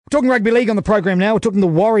Talking rugby league on the program now. We're talking the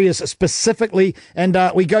Warriors specifically, and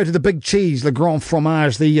we go to the big cheese, Le Grand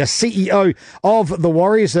Fromage, the CEO of the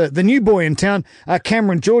Warriors, the new boy in town,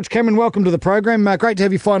 Cameron George. Cameron, welcome to the program. Great to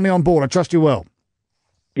have you finally on board. I trust you well.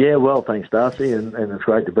 Yeah, well, thanks, Darcy, and it's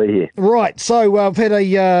great to be here. Right, so we've had a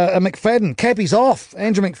McFadden. Cappy's off.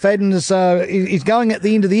 Andrew McFadden is going at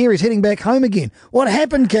the end of the year. He's heading back home again. What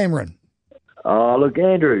happened, Cameron? Oh, look,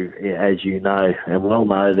 Andrew, as you know and well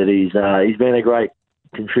know, that he's been a great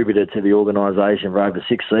contributor to the organisation for over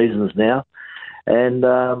 6 seasons now. And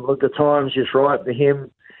look, the time's just right for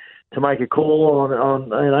him to make a call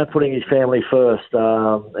on putting his family first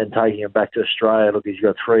and taking him back to Australia. Look, he's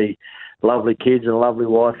got 3 lovely kids and a lovely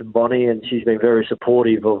wife in Bonnie, and she's been very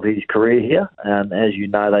supportive of his career here. And as you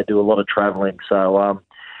know, they do a lot of travelling. So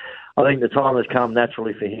I think the time has come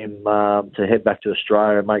naturally for him to head back to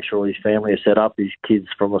Australia and make sure all his family are set up. His kids,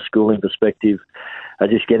 from a schooling perspective, are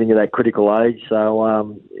just getting to that critical age.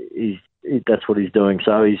 So that's what he's doing.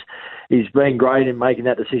 So he's been great in making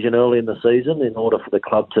that decision early in the season in order for the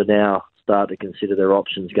club to now start to consider their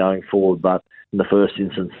options going forward. But in the first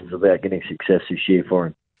instance, it's about getting success this year for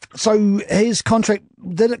him. So his contract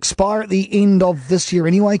did expire at the end of this year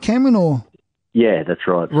anyway, Cameron, or? Yeah, that's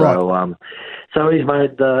right. So he's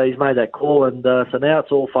made that call, and so now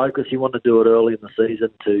it's all focused. He wanted to do it early in the season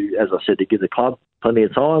to, as I said, to give the club plenty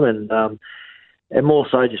of time, and more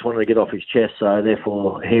so just wanted to get off his chest. So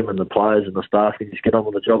therefore, him and the players and the staff can just get on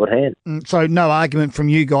with the job at hand. So no argument from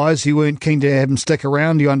you guys. You weren't keen to have him stick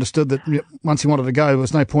around. You understood that once he wanted to go, there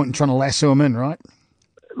was no point in trying to lasso him in, right?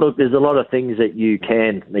 Look, there's a lot of things that you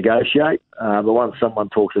can negotiate, but once someone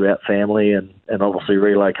talks about family and obviously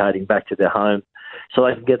relocating back to their home so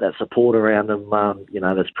they can get that support around them,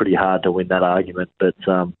 that's pretty hard to win that argument. But,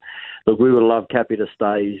 look, we would love Cappy to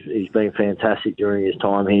stay. He's been fantastic during his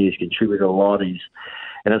time here. He's contributed a lot. And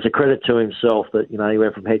it's a credit to himself that, he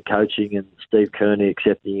went from head coaching and Steve Kearney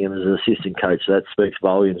accepting him as an assistant coach. So that speaks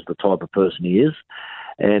volumes of the type of person he is.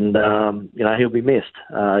 And, he'll be missed.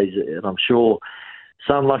 And I'm sure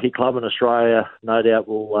some lucky club in Australia, no doubt,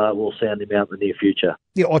 will sound him out in the near future.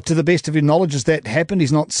 Yeah, to the best of your knowledge, has that happened?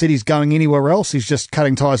 He's not said he's going anywhere else. He's just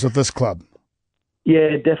cutting ties with this club.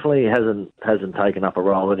 Yeah, definitely hasn't taken up a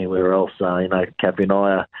role anywhere else. Cappy and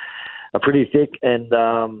I are pretty thick, and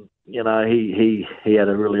he had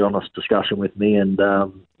a really honest discussion with me, and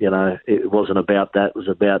it wasn't about that. It was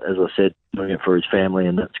about, as I said, doing it for his family,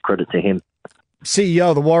 and that's credit to him. CEO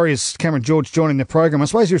of the Warriors, Cameron George, joining the program. I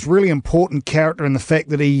suppose he was a really important character in the fact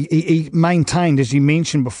that he maintained, as you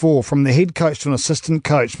mentioned before, from the head coach to an assistant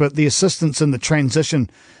coach, but the assistants in the transition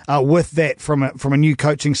with that from a new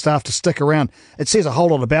coaching staff to stick around. It says a whole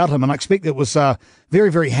lot about him, and I expect it was very,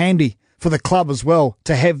 very handy for the club as well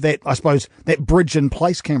to have that, I suppose, that bridge in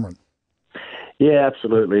place, Cameron. Yeah,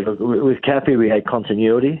 absolutely. Look, with Cappy, we had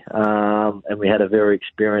continuity, and we had a very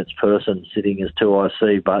experienced person sitting as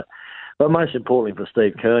 2IC, but most importantly for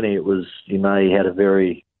Steve Kearney, it was, he had a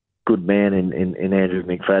very good man in Andrew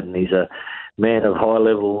McFadden. He's a man of high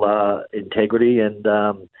level integrity and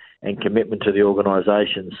commitment to the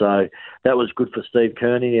organisation. So that was good for Steve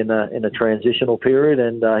Kearney in a transitional period,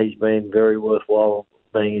 and he's been very worthwhile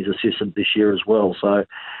being his assistant this year as well. So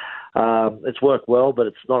it's worked well, but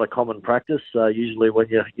it's not a common practice. Usually when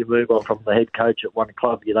you move on from the head coach at one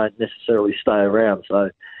club, you don't necessarily stay around.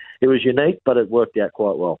 So it was unique, but it worked out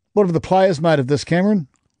quite well. What have the players made of this, Cameron?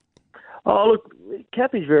 Oh, look,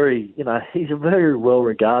 Cappy's he's a very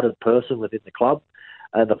well-regarded person within the club,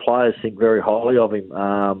 and the players think very highly of him.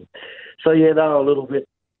 They were a little bit,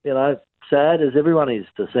 sad, as everyone is,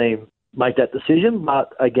 to see him make that decision.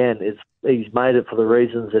 But again, he's made it for the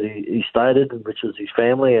reasons that he stated, which was his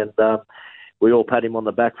family, and we all pat him on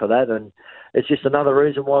the back for that. And it's just another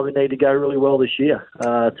reason why we need to go really well this year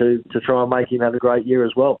to try and make him have a great year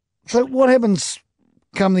as well. So what happens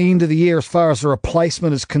come the end of the year as far as a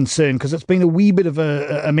replacement is concerned? Because it's been a wee bit of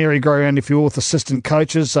a merry-go-round, if you will, with assistant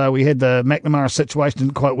coaches. We had the McNamara situation,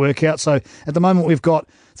 didn't quite work out. So at the moment we've got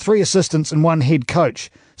 3 assistants and 1 head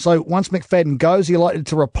coach. So once McFadden goes, are you likely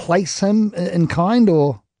to replace him in kind,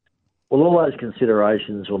 or? Well, all those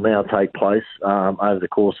considerations will now take place over the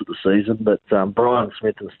course of the season. But Brian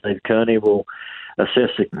Smith and Steve Kearney will assess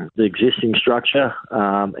the existing structure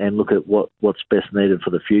and look at what's best needed for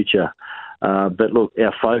the future. But look,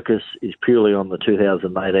 our focus is purely on the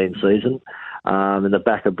 2018 season. In the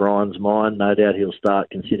back of Brian's mind, no doubt he'll start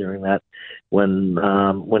considering that when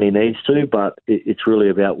he needs to. But it's really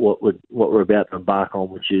about what we're about to embark on,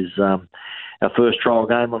 which is our first trial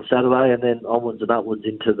game on Saturday, and then onwards and upwards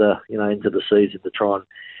into the season to try and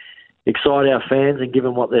excite our fans and give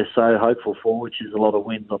them what they're so hopeful for, which is a lot of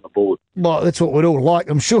wins on the board. Well, that's what we'd all like.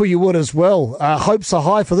 I'm sure you would as well. Hopes are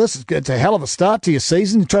high for this. It's a hell of a start to your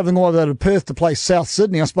season. You're travelling all the way to Perth to play South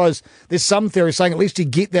Sydney. I suppose there's some theory saying at least you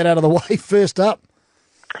get that out of the way first up.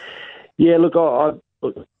 Yeah, look,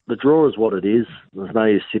 look, the draw is what it is. There's no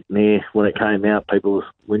use sitting there when it came out, people were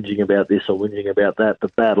whinging about this or whinging about that,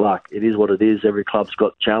 but bad luck. It is what it is. Every club's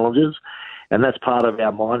got challenges, and that's part of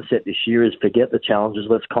our mindset this year is forget the challenges,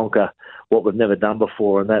 let's conquer what we've never done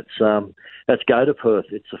before, and that's go to Perth.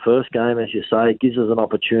 It's the first game, as you say. It gives us an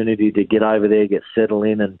opportunity to get over there, get settled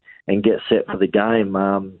in and get set for the game.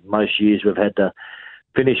 Most years we've had to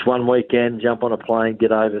finish one weekend, jump on a plane,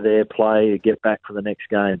 get over there, play, get back for the next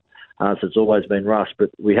game. So it's always been rushed, but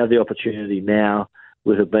we have the opportunity now,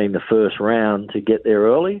 with it being the first round, to get there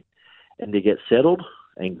early and to get settled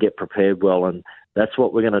and get prepared well. And that's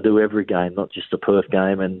what we're going to do every game, not just the Perth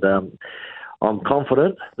game. And I'm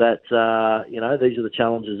confident that, these are the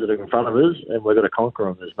challenges that are in front of us and we're going to conquer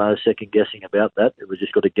them. There's no second guessing about that. We've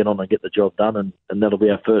just got to get on and get the job done, and that'll be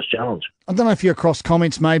our first challenge. I don't know if you're across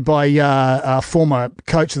comments made by our former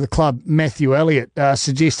coach of the club, Matthew Elliott,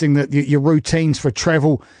 suggesting that your routines for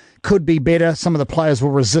travel could be better. Some of the players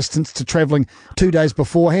were resistant to travelling 2 days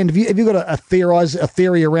beforehand. Have you got a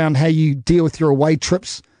theory around how you deal with your away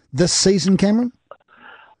trips this season, Cameron?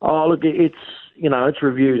 Oh, look, it's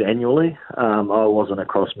reviewed annually. I wasn't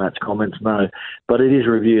across Matt's comments, no, but it is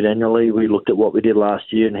reviewed annually. We looked at what we did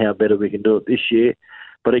last year and how better we can do it this year.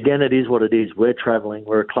 But again, it is what it is. We're travelling.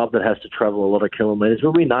 We're a club that has to travel a lot of kilometres,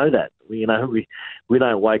 but we know that. We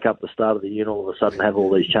don't wake up at the start of the year and all of a sudden have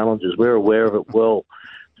all these challenges. We're aware of it well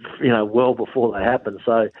before they happen.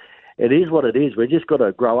 So it is what it is. We've just got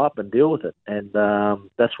to grow up and deal with it. And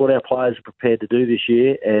that's what our players are prepared to do this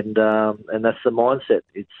year. And that's the mindset.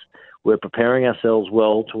 We're preparing ourselves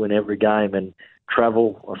well to win every game, and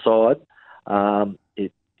travel aside,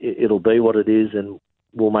 it'll be what it is, and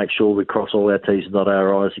we'll make sure we cross all our T's and dot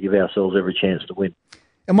our I's to give ourselves every chance to win.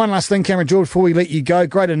 And one last thing, Cameron George, before we let you go,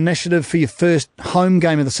 great initiative for your first home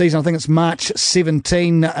game of the season. I think it's March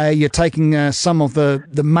 17. You're taking some of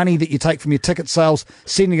the money that you take from your ticket sales,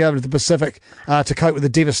 sending it over to the Pacific to cope with the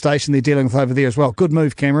devastation they're dealing with over there as well. Good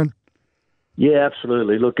move, Cameron. Yeah,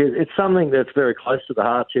 absolutely. Look, it's something that's very close to the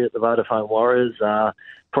heart here at the Vodafone Warriors.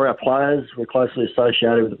 For our players, we're closely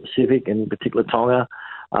associated with the Pacific, and in particular Tonga,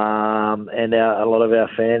 and a lot of our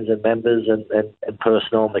fans and members and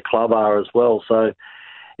personnel in the club are as well. So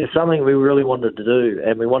it's something we really wanted to do,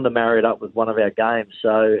 and we wanted to marry it up with one of our games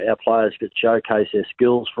so our players could showcase their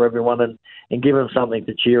skills for everyone and give them something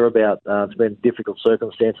to cheer about. It's been difficult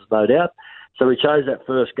circumstances, no doubt. So we chose that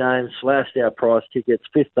first game, slashed our price tickets,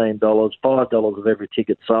 $15, $5 of every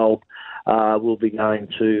ticket sold will be going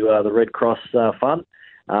to the Red Cross Fund,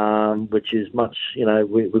 which is much,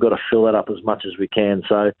 we've got to fill that up as much as we can.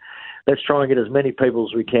 So let's try and get as many people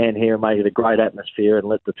as we can here and make it a great atmosphere and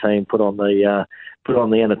let the team put on the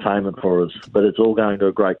entertainment for us. But it's all going to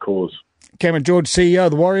a great cause. Cameron George, CEO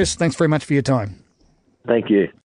of the Warriors, thanks very much for your time. Thank you.